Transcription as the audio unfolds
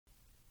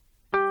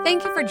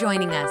Thank you for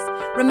joining us.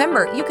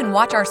 Remember, you can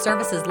watch our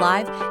services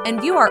live and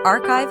view our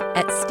archive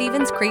at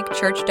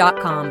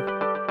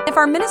StevensCreekChurch.com. If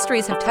our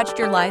ministries have touched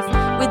your life,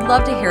 we'd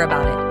love to hear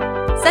about it.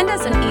 Send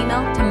us an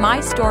email to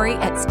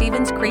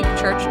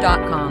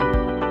mystory@StevensCreekChurch.com.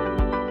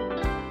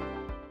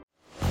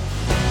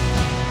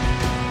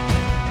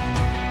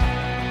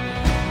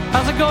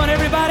 How's it going,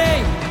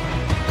 everybody?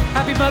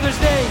 Happy Mother's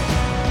Day.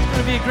 It's going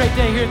to be a great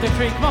day here at the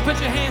Creek. Come on,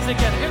 put your hands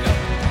together. Here we go.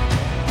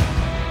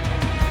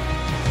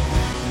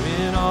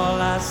 When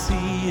all I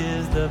see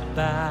is the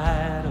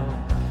battle,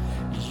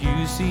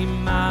 you see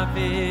my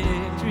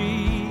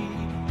victory.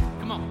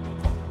 Come on.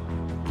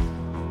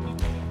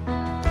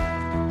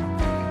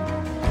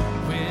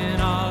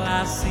 When all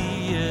I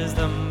see is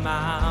the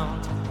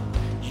mountain,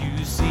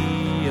 you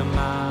see a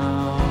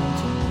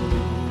mountain.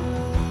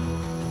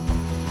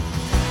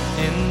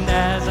 And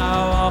as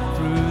I walk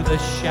through the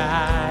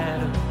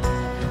shadow,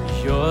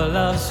 your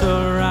love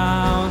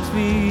surrounds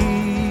me.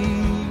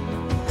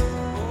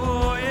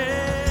 Oh yeah.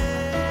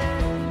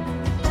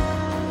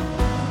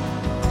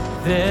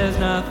 There's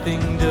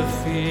nothing to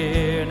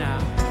fear now,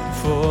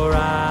 for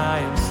I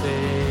am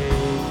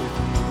safe with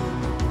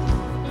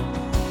you.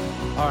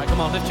 All right,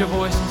 come on, lift your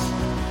voices.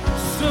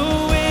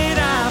 So when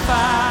I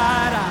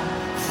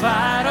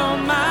fight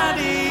on my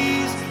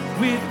knees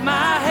with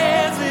my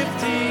hands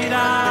lifted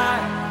high.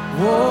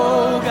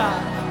 Oh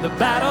God, the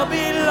battle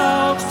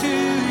belongs to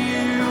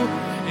you,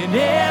 and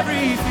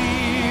every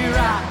fear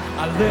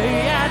I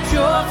lay at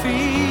your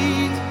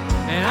feet,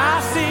 and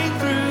I sing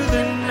through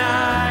the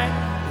night.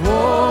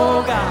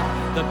 Oh God,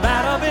 the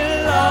battle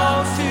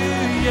belongs to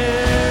you.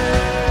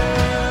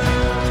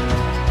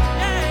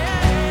 Yeah, yeah.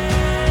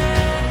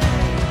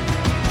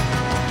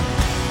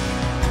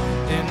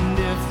 And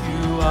if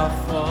you are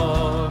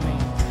for me,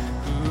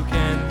 who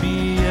can be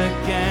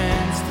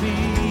against me?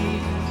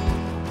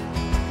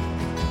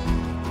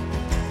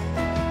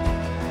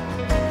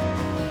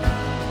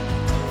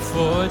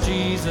 For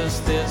Jesus,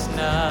 there's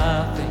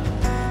nothing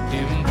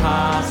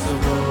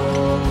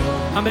impossible.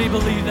 How many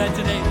believe that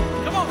today?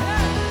 Come on.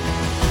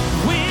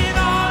 When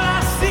all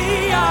I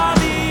see are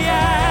the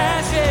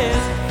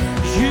ashes,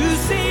 you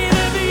see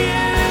the beauty.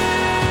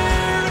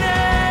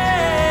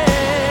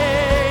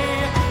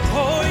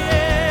 Oh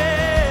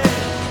yeah.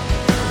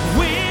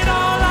 When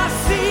all I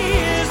see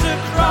is a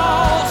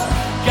cross,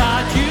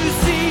 God, you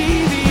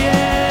see the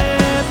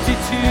empty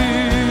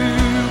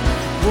tomb.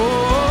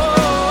 Oh.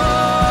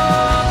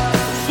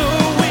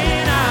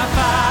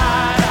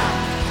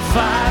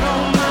 Fight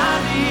on my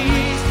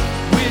knees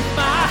with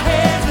my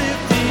hands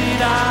lifted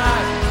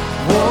high.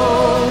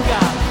 Oh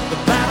God, the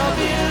battle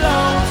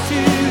belongs to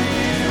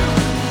you.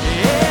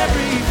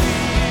 Every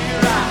fear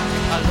I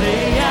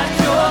lay at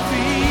your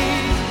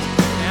feet,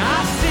 and I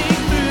sing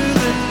through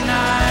the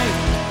night.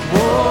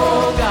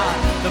 Oh God,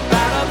 the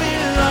battle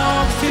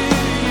belongs to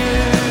you.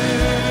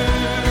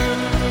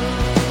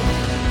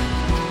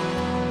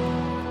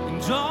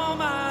 And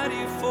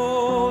almighty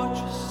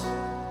fortress,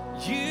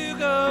 you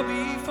go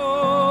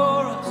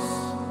before us.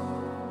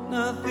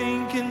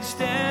 Nothing can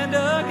stand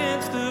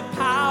against the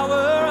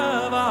power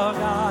of our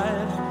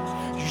God.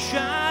 You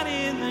shine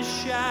in the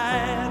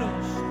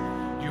shadows,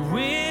 you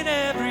win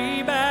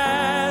every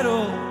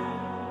battle.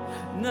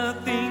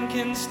 Nothing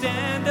can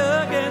stand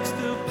against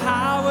the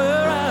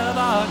power of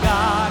our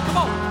God. Come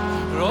on.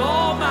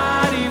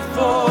 Almighty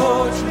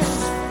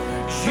fortress,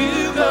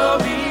 you go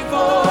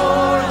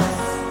before us.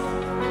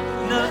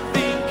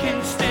 Nothing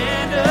can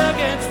stand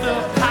against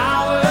the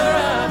power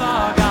of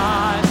our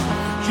God.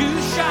 You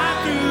shine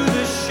through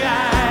the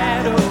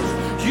shadows,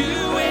 you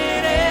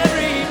win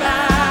every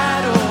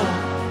battle.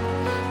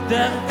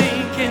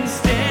 Nothing can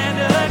stand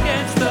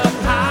against the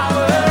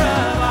power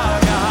of our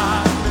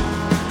God.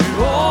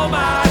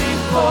 Almighty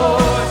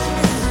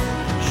fortress,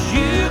 you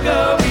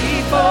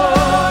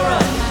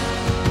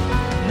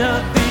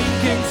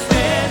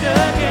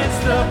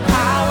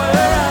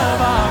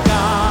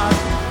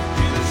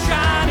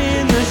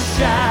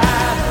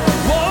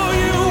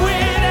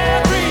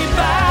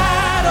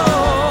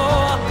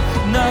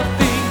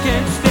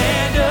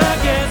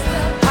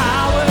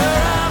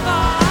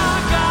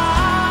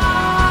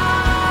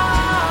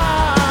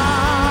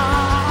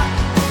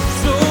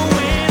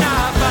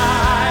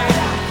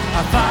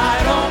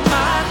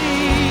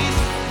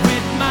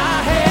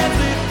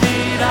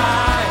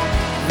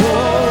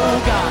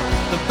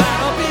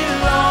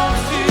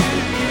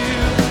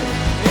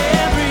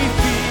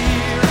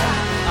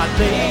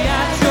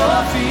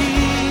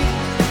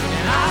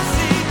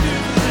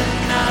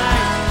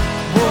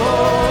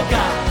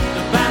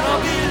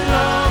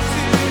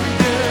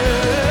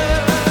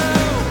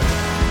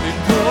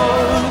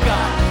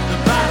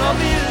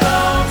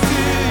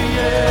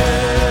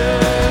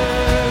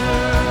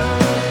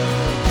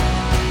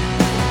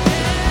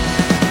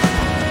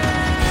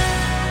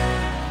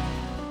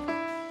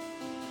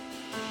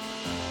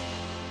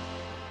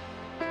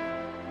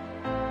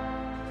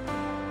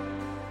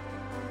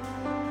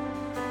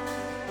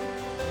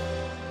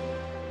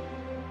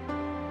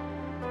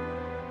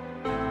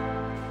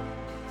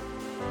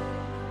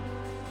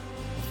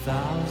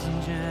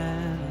 1,000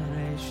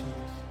 generations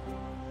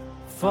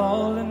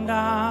falling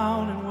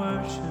down in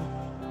worship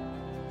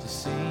to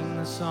sing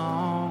the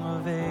song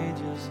of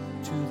ages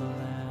to the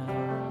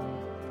Lamb.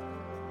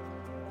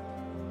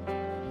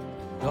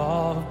 And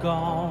all have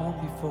gone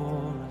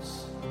before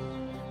us,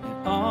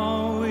 and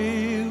all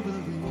will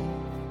believe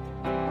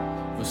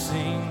will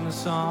sing the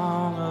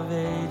song of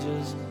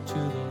ages to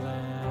the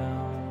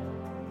Lamb.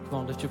 Come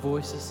on, lift your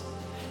voices.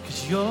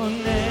 'Cause your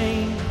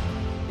name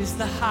is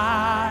the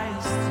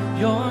highest,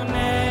 your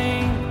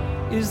name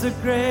is the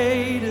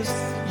greatest,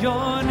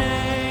 your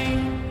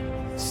name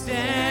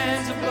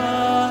stands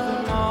above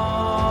them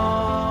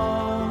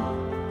all.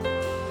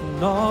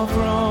 And all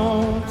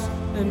thrones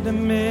and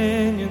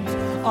dominions,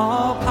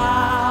 all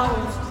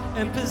powers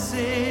and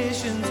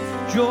positions,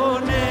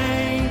 your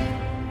name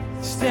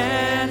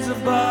stands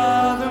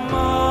above them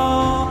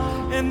all.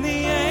 And the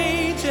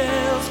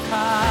angels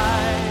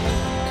cry,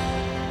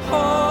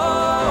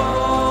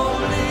 holy,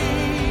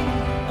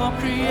 all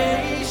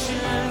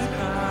creation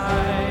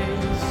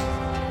cries,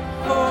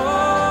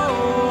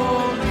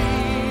 holy,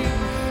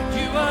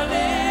 you are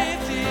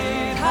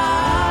lifted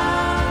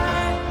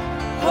high,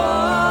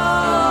 holy,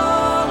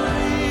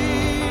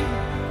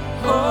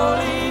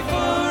 holy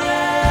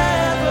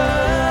forever.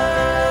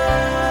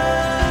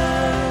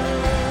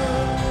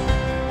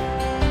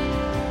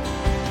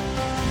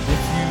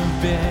 If you've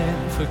been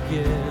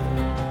forgiven,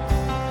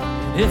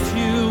 if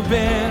you've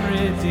been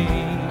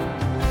redeemed,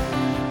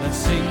 let's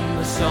sing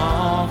the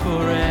song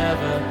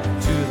forever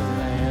to the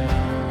Lamb.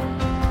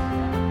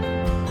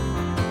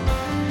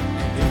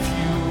 And if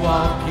you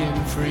walk in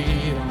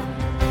freedom,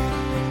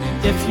 and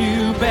if you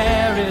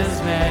bear His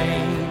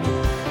name,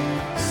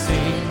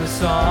 sing the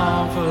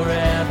song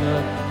forever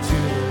to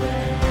the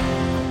Lamb.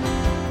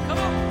 Come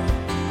on.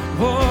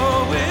 Oh,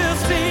 we'll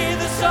sing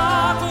the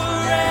song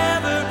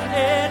forever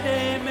and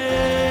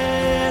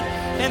amen.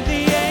 And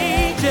the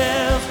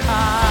angels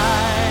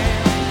cry,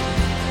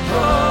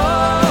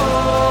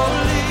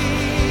 holy,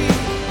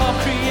 all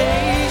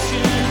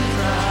creation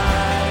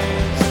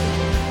cries,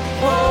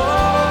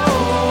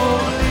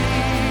 holy,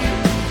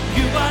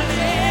 you are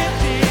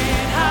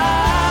lifted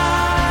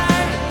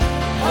high,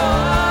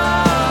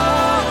 holy,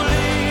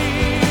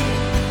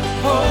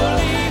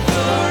 holy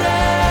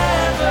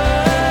forever.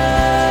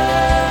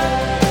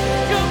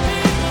 Your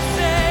people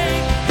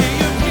sing, and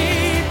your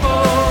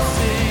people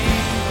sing,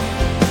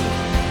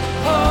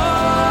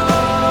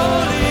 holy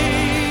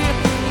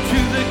to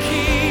the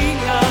King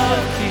of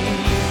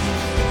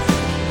Kings.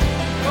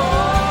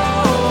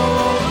 Holy,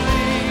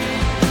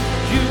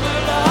 you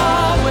will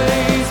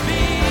always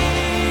be.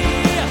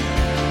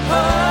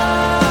 Holy,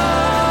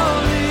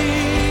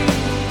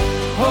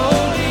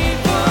 holy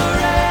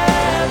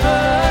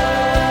forever.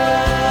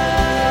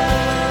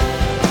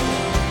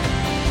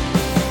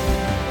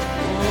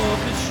 Oh,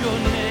 'cause your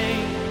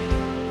name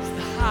is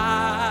the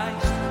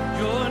highest,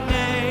 your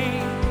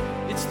name,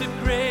 it's the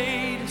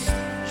greatest,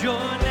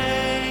 your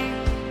name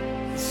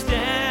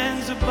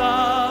stands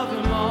above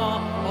them all.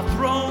 All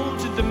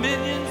thrones and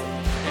dominions,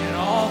 and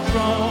all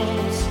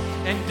thrones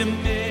and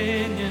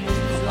dominions,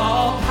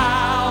 all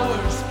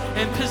powers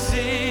and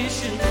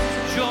positions,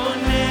 your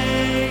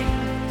name,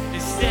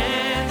 it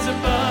stands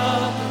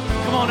above.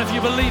 Come on, if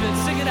you believe it,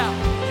 sing it out.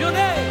 Your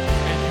name,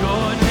 and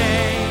your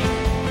name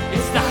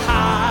is the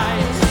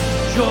highest,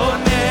 your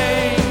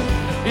name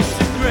is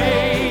the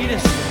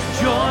greatest,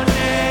 your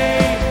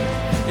name,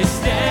 it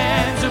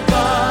stands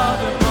above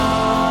them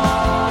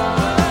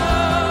all.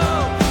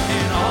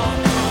 And all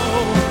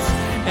thrones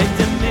and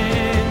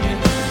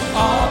dominions,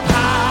 all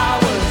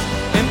powers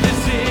and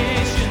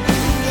positions,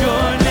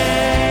 your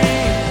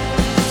name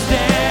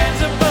stands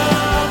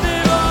above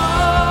them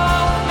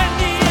all. And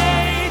the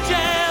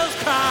angels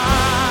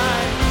cry,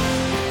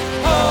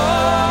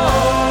 holy,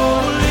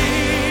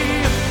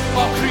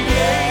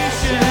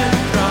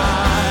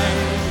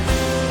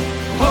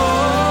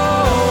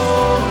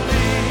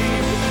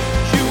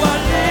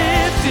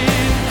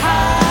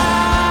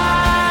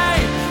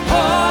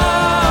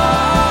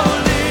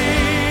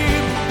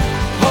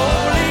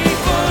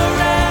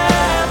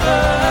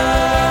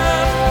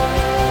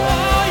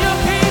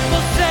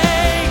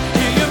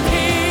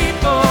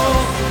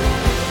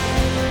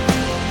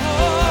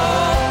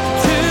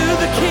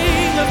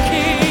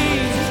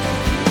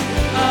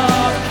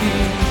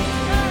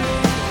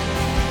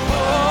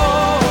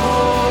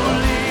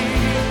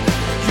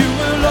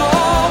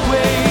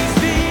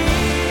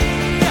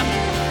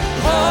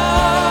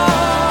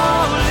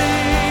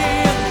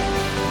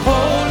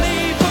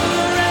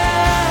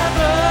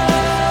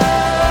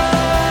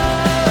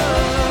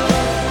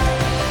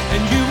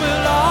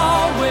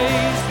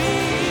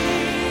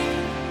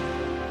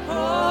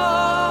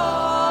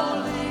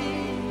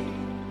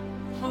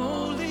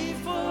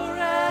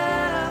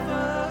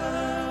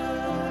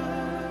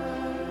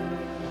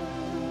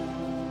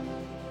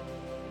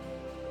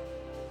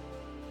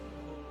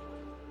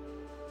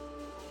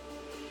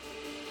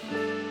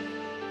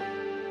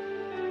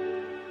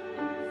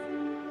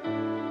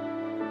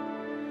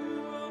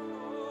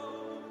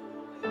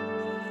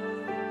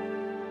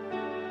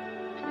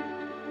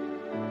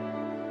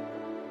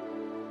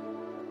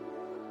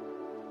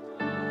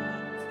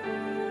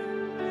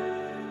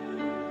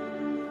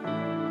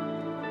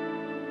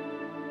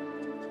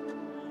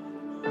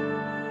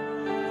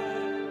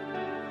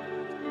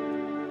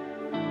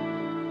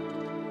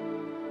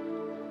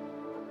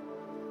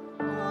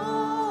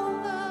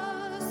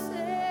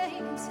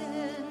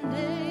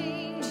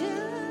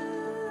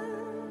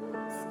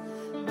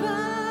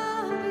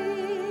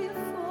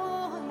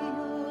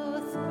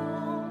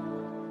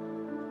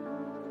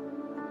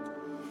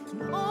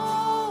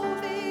 All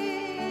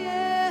the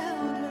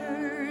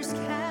elders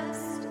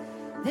cast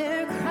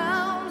their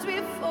crowns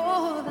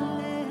before the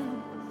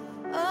Lamb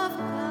of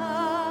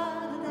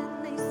God, and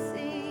they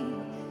sing,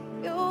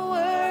 "You're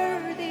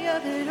worthy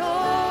of it all.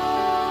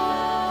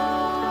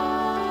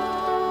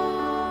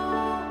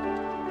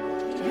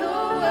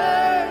 You're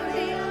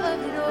worthy of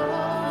it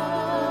all.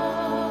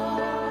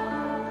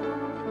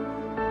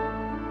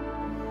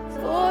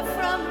 For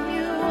from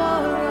you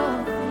are all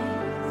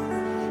things,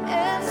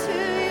 and to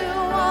you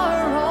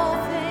are all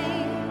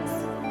things.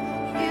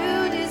 You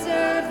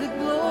deserve the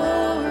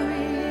glory."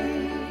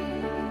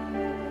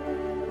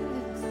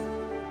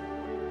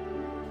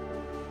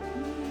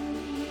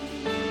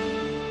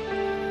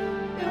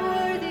 You're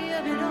worthy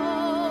of it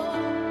all.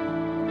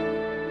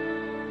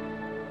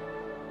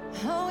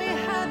 All we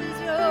have is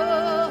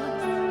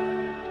yours.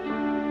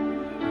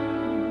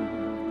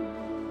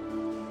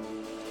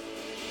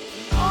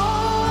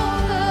 All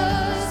the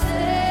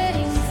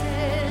saints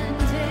and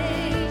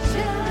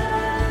angels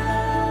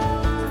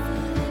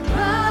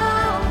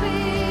bow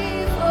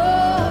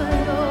before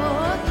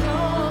your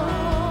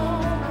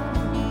throne.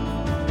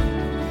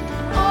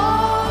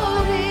 All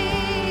the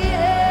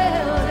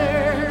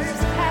elders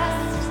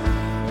cast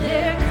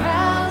their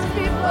crowns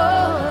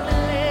before the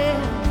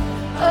Lamb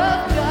of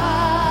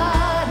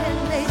God, and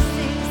they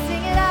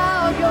sing it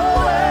out. You're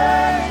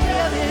worthy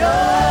of it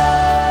all.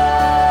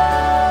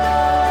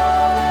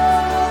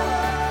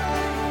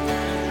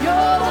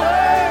 You're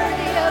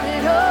worthy of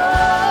it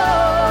all,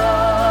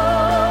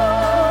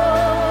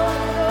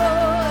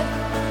 Lord.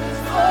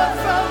 For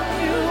from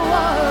you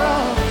are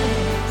all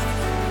things,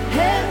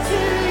 and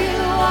to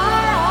you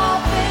are all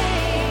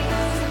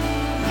things.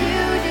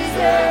 You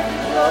deserve the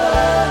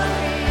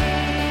glory.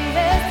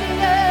 Yes, He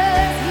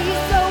does.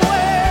 He's so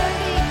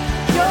worthy.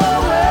 You're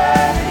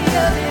worthy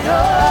of it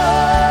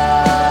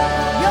all.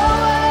 You're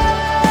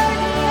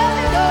worthy of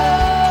it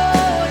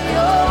all.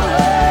 You're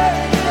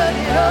worthy of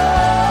it all.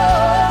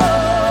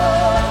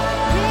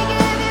 We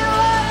give you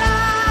our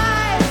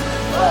lives.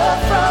 For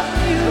from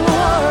you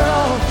are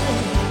all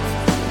things,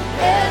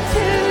 and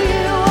to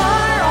you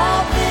are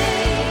all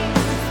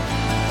things.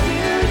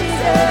 You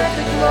deserve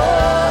the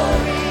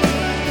glory.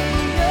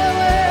 You're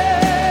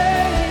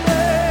worthy,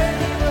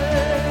 worthy,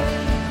 worthy.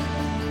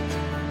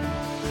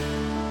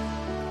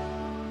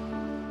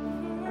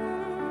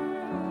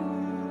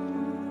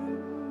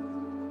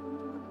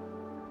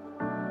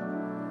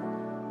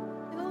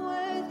 You're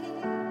worthy.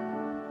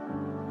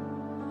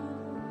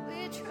 We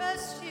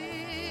trust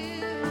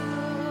you,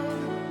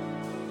 Lord.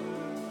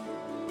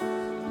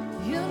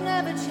 You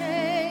never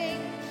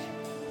change.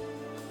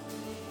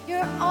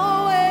 You're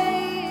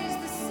always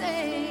the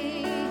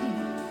same.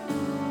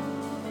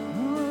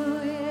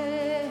 Oh,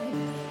 yeah.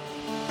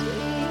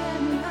 Day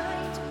and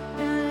night,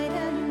 night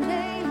and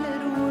day,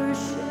 let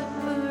worship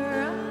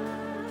arise.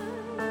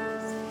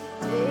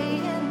 Day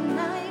and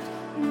night,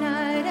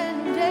 night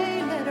and day,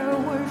 let our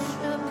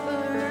worship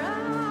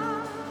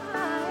arise.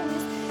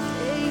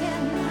 Day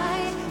and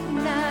night,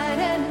 night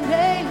and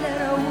day, let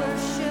our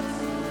worship,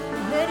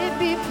 let it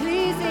be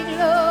pleasing,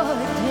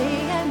 Lord. Day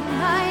and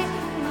night,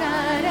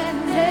 night and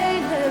day,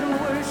 let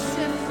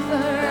worship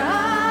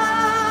arise.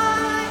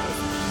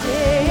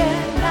 Day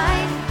and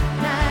night,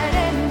 night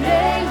and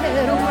day,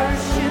 let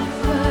worship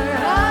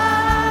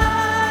arise.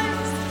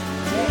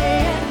 Day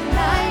and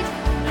night,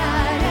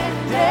 night and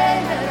day,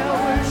 let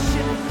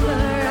worship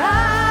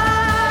arise.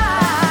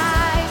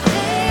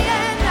 Day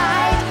and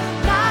night,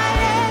 night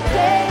and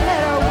day,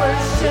 let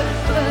worship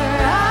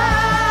arise.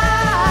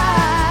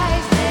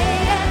 Day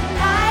and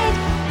night,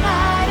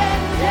 night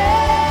and day.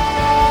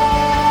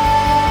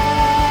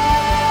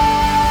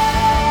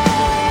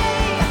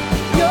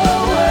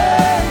 You're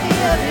worthy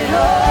of it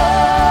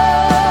all.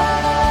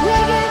 We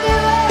give you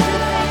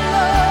everything,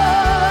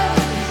 Lord.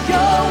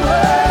 You're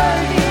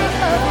worthy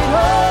of it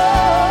all.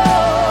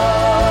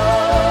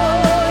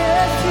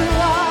 Yes, you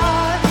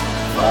are.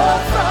 For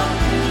from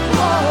you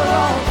are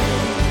all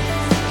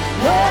things,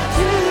 and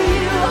to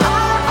you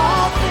are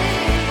all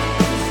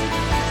things.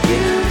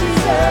 You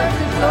deserve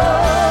the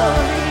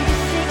glory.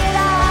 Sing it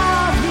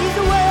out. He's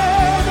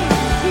worthy.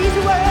 He's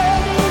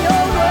worthy.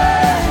 You're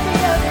worthy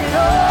of it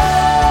all.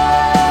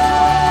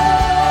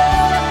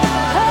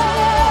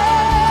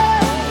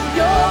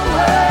 You're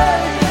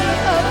worthy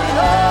of it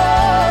all.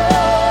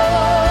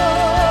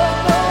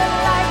 No one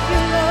like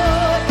you,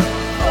 Lord.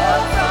 For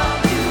from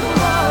you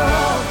are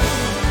all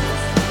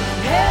things,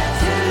 and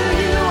to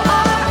you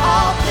are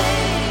all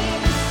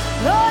things.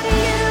 Lord,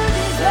 you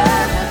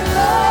deserve the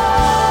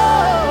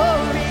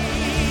glory.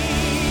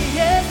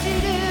 Yes, you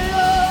do,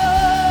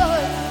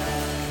 Lord.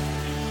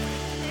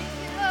 Thank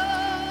you,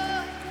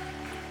 Lord.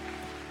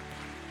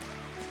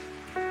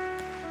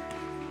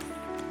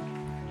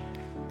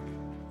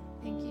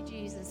 Thank you,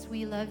 Jesus.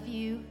 We love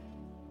you.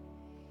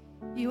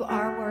 You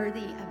are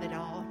worthy of it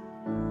all.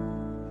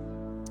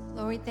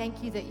 Lord, we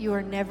thank you that you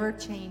are never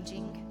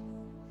changing.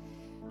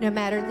 No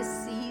matter the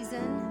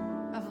season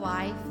of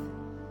life,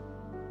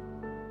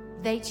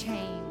 they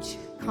change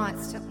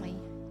constantly.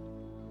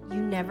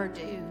 You never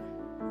do.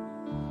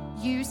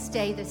 you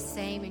stay the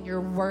same and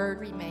your word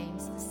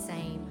remains the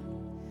same.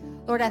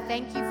 Lord, I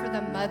thank you for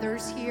the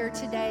mothers here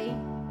today.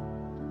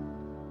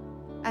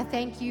 I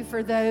thank you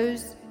for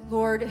those,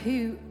 Lord,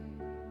 who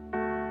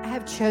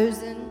have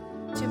chosen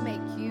to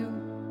make you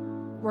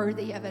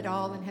worthy of it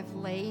all and have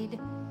laid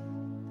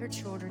their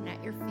children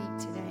at your feet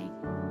today.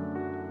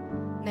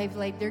 And they've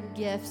laid their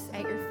gifts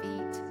at your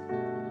feet.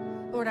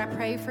 Lord, I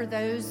pray for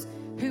those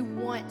who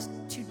want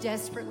to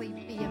desperately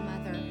be a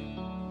mother,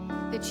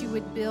 that you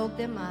would build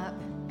them up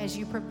as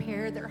you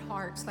prepare their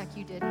hearts like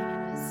you did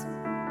Hannah's.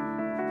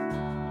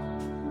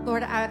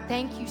 Lord, I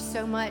thank you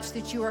so much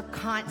that you are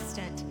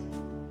constant.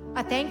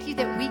 I thank you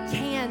that we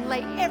can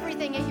lay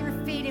everything at your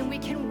feet and we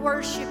can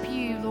worship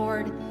you,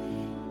 Lord.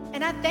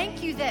 And I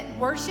thank you that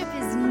worship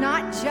is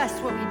not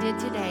just what we did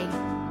today,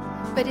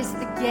 but it's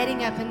the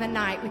getting up in the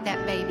night with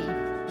that baby.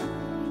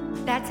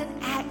 That's an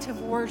act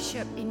of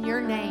worship in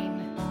your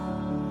name.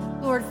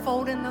 Lord,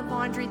 folding the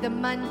laundry, the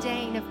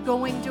mundane of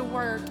going to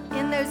work,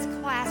 in those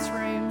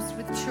classrooms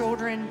with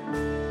children,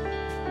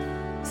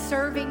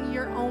 serving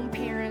your own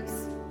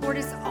parents. Lord,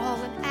 it's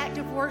all an act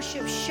of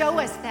worship. Show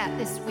us that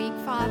this week,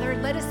 Father.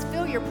 Let us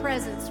feel your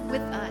presence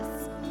with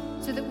us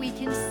so that we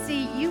can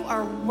see you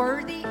are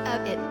worthy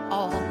of it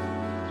all.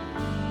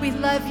 We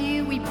love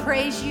you. We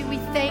praise you. We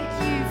thank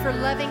you for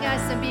loving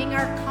us and being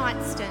our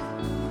constant.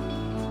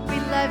 We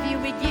love you.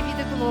 We give you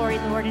the glory,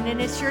 Lord.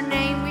 And it's your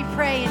name we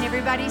pray. And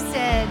everybody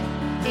said,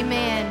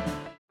 amen.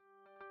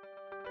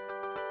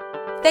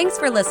 Thanks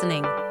for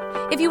listening.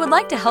 If you would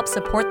like to help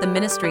support the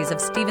ministries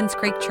of Stevens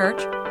Creek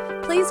Church,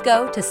 please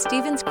go to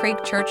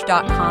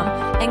StevensCreekChurch.com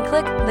and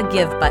click the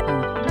Give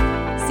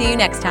button. See you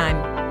next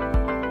time.